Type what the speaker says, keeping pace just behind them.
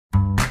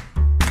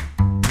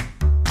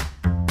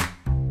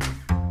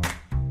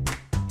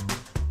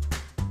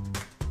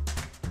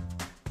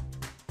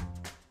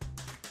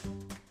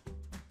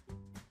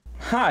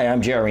Hi,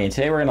 I'm Jeremy, and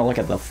today we're going to look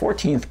at the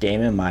 14th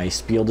game in my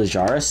Spiel des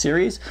Jahres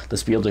series. The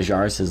Spiel des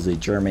Jahres is the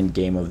German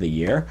game of the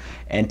year,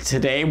 and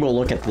today we'll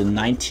look at the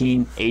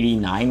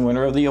 1989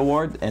 winner of the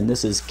award, and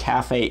this is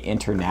Cafe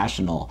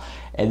International.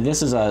 And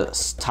this is a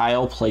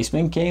tile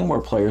placement game where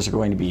players are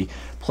going to be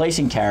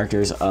placing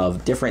characters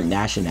of different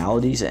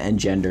nationalities and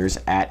genders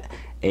at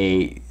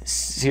a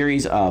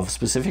series of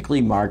specifically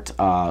marked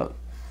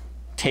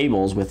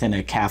tables within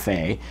a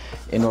cafe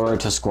in order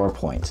to score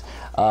points.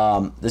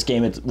 This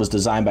game was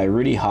designed by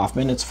Rudi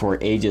Hoffmann. It's for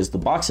ages, the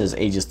box says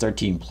ages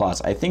 13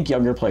 plus. I think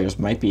younger players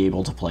might be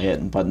able to play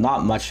it, but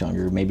not much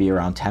younger, maybe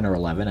around 10 or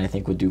 11 I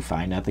think would do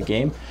fine at the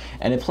game.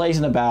 And it plays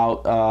in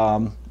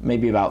about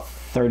maybe about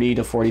 30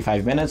 to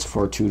 45 minutes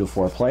for 2 to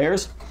 4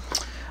 players.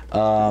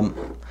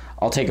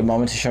 I'll take a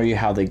moment to show you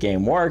how the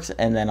game works,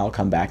 and then I'll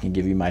come back and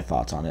give you my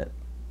thoughts on it.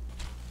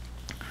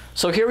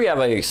 So here we have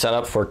a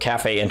setup for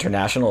Cafe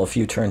International a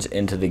few turns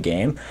into the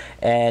game,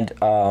 and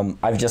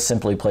I've just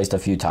simply placed a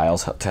few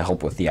tiles to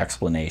help with the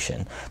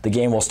explanation. The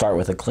game will start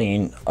with a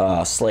clean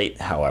slate,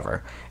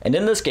 however. And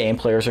in this game,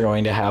 players are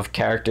going to have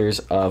characters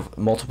of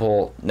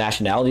multiple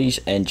nationalities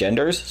and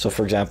genders. So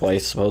for example, I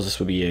suppose this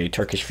would be a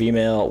Turkish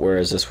female,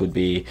 whereas this would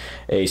be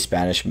a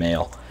Spanish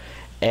male.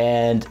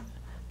 And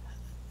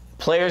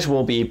players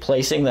will be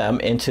placing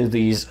them into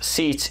these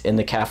seats in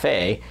the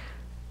cafe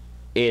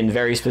in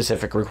very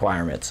specific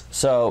requirements.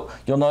 So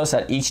you'll notice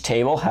that each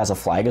table has a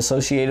flag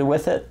associated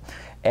with it,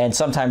 and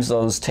sometimes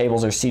those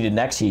tables are seated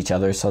next to each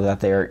other so that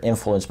they're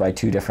influenced by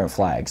two different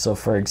flags. So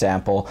for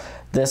example,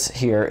 this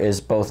here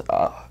is both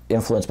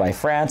influenced by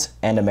France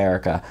and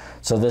America.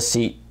 So this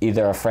seat,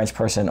 either a French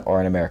person or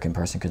an American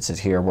person could sit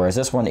here, whereas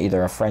this one,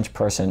 either a French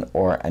person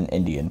or an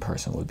Indian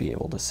person would be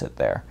able to sit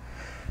there.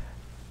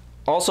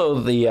 Also,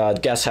 the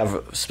guests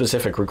have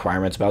specific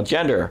requirements about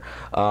gender.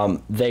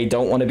 They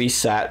don't want to be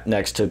sat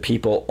next to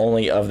people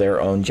only of their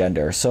own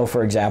gender. So,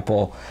 for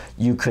example,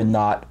 you could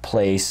not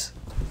place,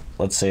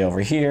 let's say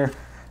over here,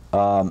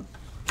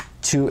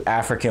 2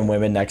 African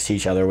women next to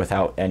each other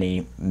without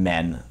any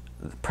men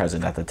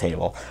present at the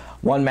table.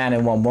 1 man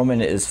and 1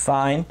 woman is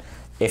fine.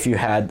 If you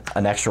had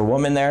an extra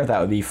woman there, that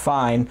would be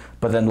fine,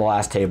 but then the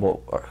last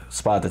table or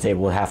spot at the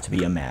table would have to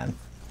be a man.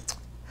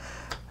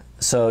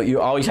 So you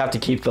always have to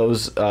keep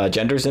those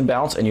genders in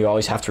balance, and you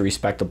always have to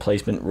respect the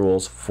placement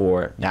rules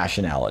for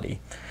nationality.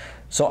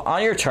 So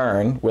on your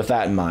turn, with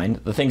that in mind,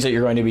 the things that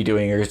you're going to be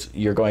doing is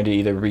you're going to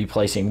either be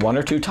placing 1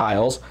 or 2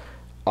 tiles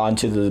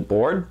onto the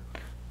board.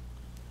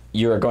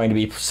 You're going to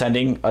be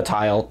sending a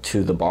tile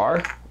to the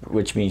bar,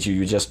 which means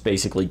you just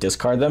basically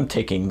discard them,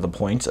 taking the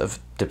points of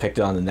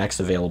depicted on the next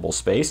available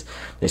space.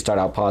 They start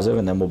out positive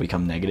and then will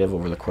become negative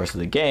over the course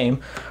of the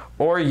game.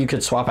 Or you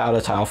could swap out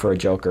a tile for a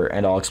joker,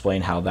 and I'll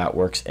explain how that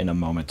works in a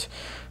moment.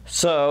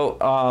 So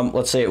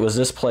let's say it was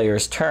this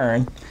player's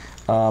turn.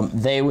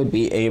 They would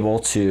be able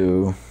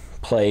to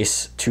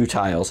place 2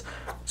 tiles.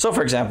 So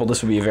for example,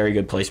 this would be a very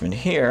good placement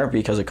here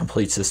because it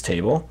completes this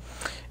table.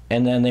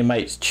 And then they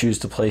might choose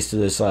to place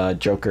this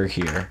joker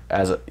here.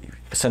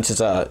 Since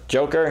it's a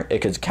joker, it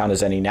could count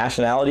as any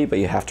nationality, but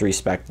you have to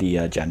respect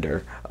the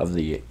gender of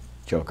the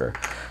joker.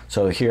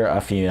 So here, a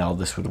female,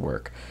 this would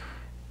work.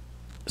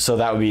 So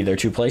that would be their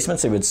 2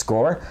 placements. They would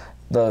score.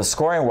 The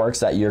scoring works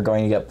that you're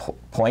going to get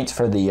points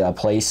for the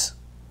place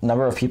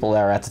number of people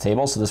that are at the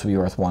table. So this would be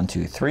worth 1,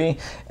 2, 3,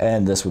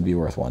 and this would be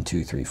worth 1,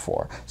 2, 3,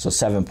 4. So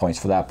 7 points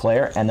for that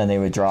player, and then they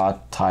would draw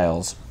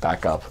tiles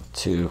back up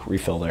to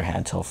refill their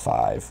hand till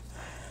 5.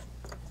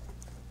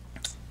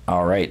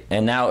 All right,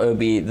 and now it would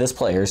be this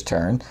player's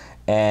turn,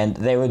 and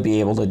they would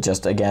be able to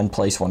just, again,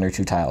 place 1 or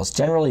 2 tiles.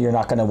 Generally, you're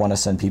not going to want to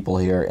send people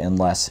here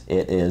unless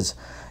it is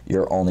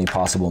your only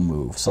possible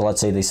move. So let's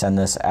say they send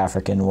this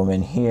African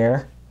woman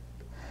here,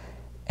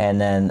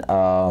 and then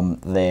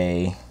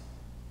they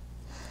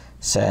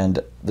send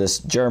this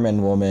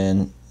German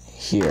woman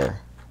here.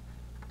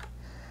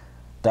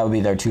 That would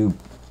be their 2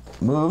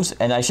 moves,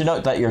 and I should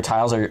note that your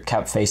tiles are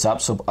kept face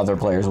up so other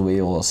players will be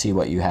able to see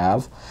what you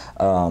have.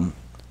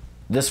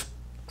 This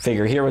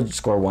figure here would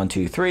score 1,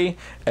 2, 3,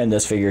 and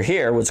this figure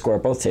here would score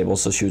at both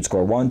tables, so she would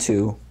score 1,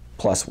 2,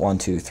 plus 1,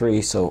 2,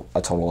 3, so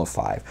a total of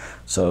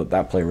 5. So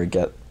that player would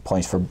get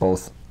points for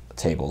both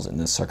tables in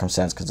this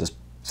circumstance because this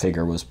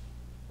figure was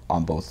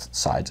on both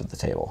sides of the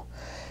table.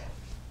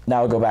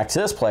 Now we'll go back to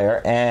this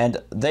player, and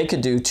they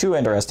could do 2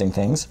 interesting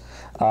things.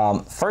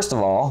 First of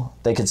all,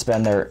 they could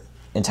spend their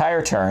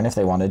entire turn, if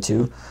they wanted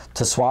to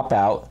swap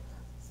out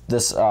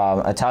this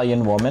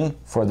Italian woman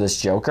for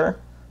this joker.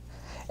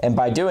 And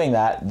by doing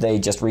that, they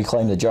just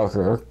reclaim the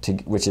joker,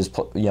 which is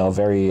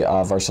very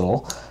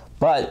versatile.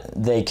 But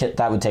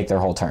that would take their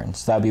whole turn.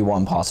 So that would be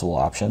one possible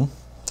option.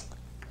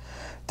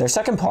 Their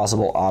second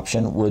possible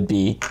option would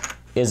be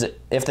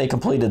if they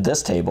completed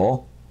this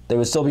table, they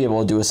would still be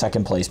able to do a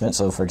second placement.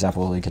 So for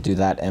example, they could do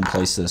that and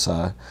place this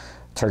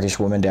Turkish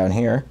woman down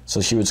here. So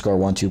she would score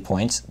 1, 2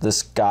 points.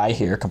 This guy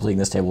here completing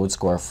this table would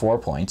score 4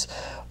 points.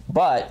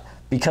 But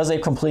because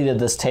they've completed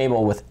this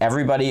table with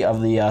everybody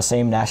of the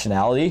same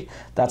nationality,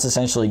 that's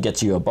essentially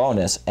gets you a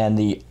bonus. And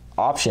the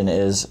option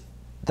is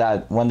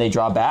that when they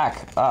draw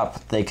back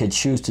up, they could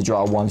choose to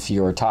draw one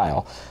fewer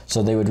tile.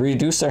 So they would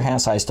reduce their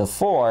hand size to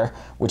 4,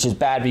 which is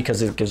bad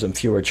because it gives them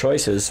fewer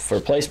choices for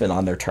placement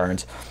on their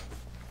turns.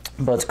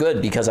 But it's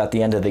good because at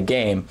the end of the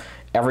game,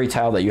 every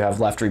tile that you have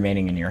left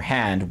remaining in your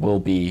hand will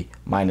be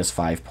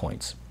 -5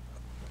 points.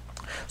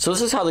 So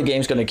this is how the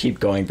game's going to keep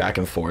going back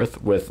and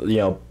forth with,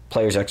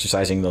 players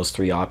exercising those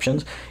 3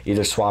 options,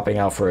 either swapping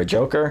out for a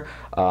joker,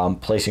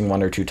 placing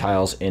 1 or 2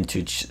 tiles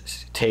into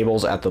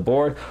tables at the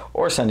board,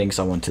 or sending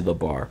someone to the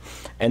bar.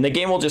 And the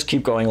game will just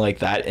keep going like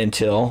that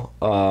until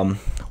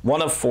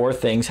one of 4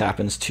 things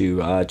happens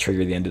to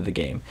trigger the end of the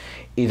game.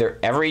 Either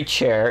every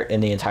chair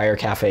in the entire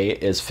cafe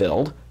is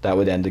filled, that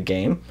would end the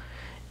game,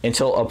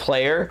 until a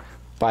player,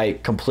 by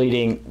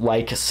completing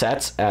like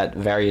sets at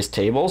various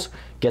tables,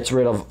 gets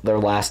rid of their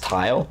last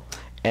tile,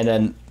 and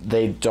then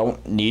they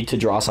don't need to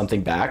draw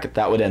something back.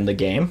 That would end the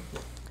game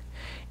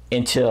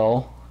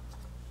until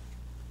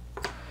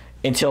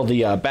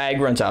the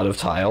bag runs out of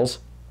tiles.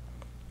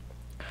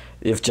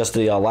 If just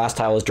the last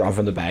tile is drawn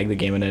from the bag, the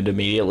game would end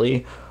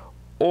immediately.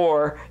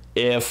 Or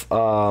if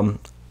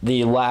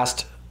the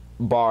last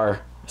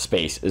bar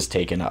space is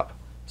taken up.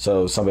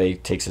 So somebody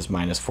takes this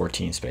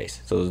 -14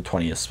 space, so the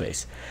 20th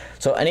space.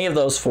 So any of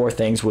those 4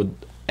 things would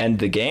end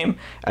the game.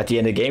 At the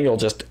end of the game, you'll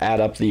just add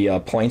up the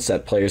points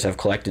that players have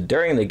collected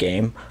during the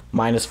game,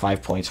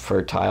 -5 points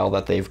per tile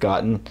that they've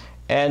gotten,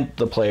 and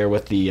the player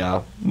with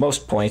the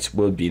most points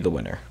would be the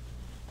winner.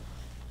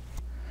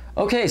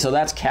 Okay, so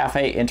that's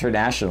Cafe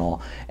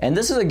International, and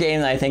this is a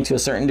game that I think to a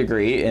certain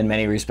degree, in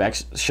many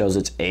respects, shows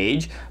its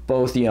age.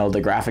 Both,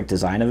 the graphic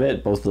design of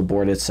it, both the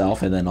board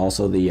itself, and then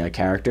also the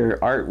character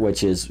art,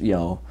 which is,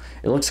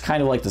 it looks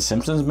kind of like The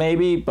Simpsons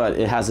maybe, but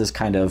it has this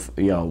kind of,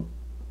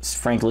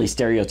 frankly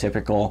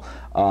stereotypical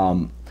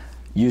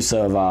use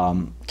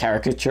of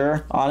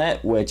caricature on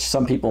it, which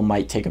some people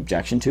might take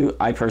objection to.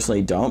 I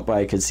personally don't, but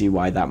I could see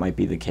why that might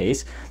be the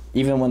case.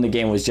 Even when the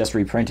game was just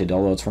reprinted,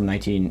 although it's from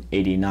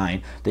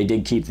 1989, they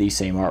did keep the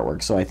same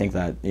artwork. So I think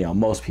that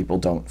most people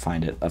don't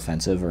find it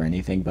offensive or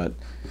anything, but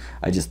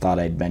I just thought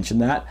I'd mention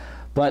that.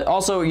 But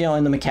also,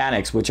 in the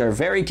mechanics, which are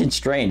very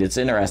constrained, it's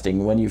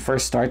interesting. When you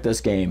first start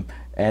this game,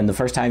 and the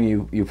first time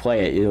you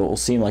play it, it will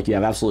seem like you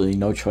have absolutely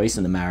no choice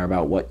in the matter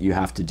about what you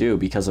have to do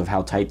because of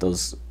how tight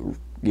those,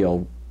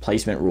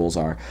 placement rules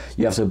are.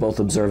 You have to both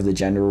observe the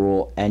gender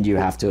rule and you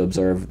have to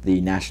observe the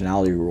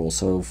nationality rule,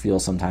 so it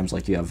feels sometimes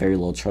like you have very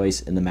little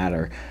choice in the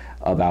matter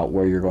about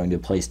where you're going to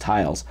place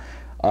tiles.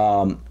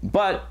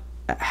 But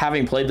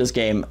having played this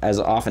game as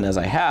often as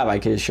I have, I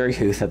can assure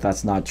you that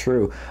that's not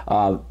true.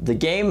 The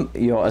game,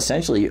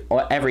 essentially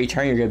every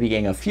turn you're going to be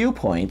getting a few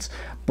points,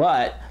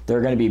 but there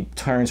are going to be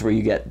turns where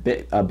you get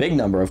a big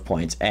number of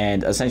points,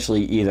 and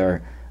essentially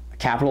either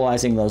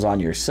capitalizing those on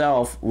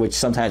yourself, which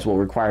sometimes will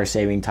require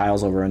saving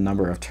tiles over a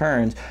number of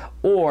turns,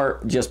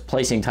 or just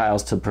placing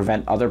tiles to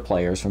prevent other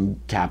players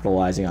from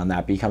capitalizing on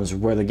that becomes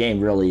where the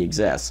game really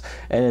exists.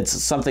 And it's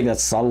something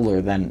that's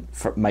subtler than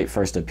might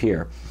first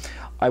appear.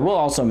 I will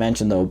also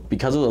mention, though,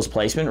 because of those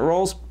placement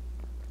rules,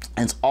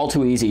 it's all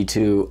too easy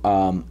to,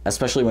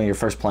 especially when you're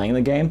first playing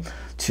the game,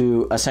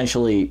 to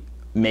essentially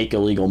make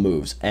illegal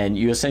moves, and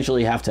you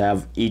essentially have to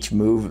have each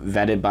move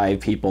vetted by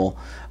people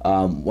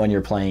when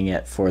you're playing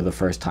it for the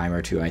first time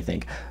or two, I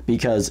think,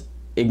 because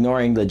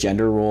ignoring the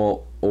gender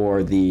rule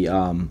or the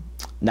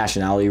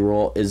nationality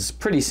rule is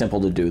pretty simple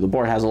to do. The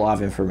board has a lot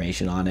of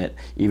information on it,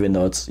 even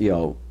though it's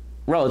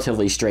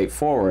relatively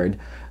straightforward.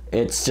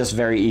 It's just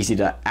very easy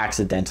to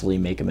accidentally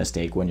make a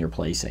mistake when you're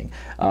placing.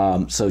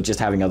 So just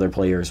having other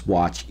players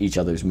watch each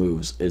other's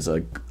moves is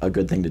a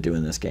good thing to do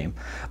in this game.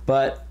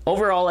 But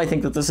overall, I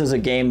think that this is a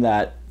game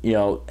that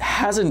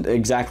hasn't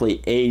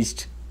exactly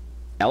aged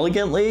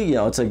elegantly.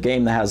 It's a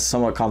game that has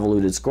somewhat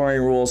convoluted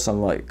scoring rules,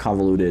 somewhat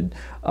convoluted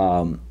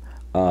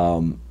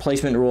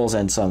placement rules,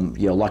 and some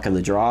luck of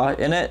the draw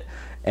in it.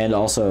 And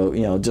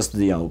also, just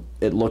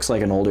it looks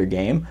like an older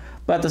game.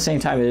 But at the same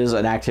time, it is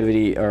an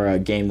activity or a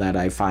game that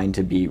I find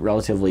to be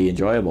relatively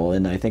enjoyable,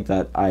 and I think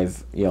that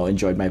I've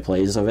enjoyed my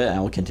plays of it, and I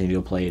will continue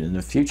to play it in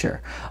the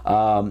future.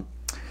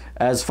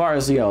 As far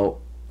as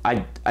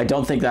I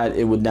don't think that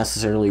it would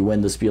necessarily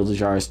win the Spiel des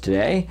Jahres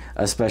today,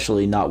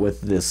 especially not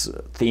with this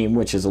theme,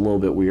 which is a little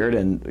bit weird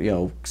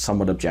and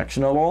somewhat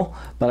objectionable.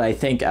 But I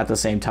think at the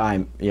same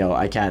time,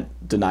 I can't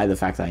deny the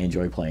fact that I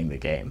enjoy playing the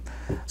game.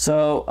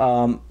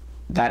 So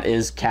that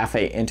is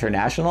Cafe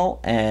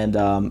International, and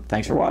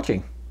thanks for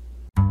watching.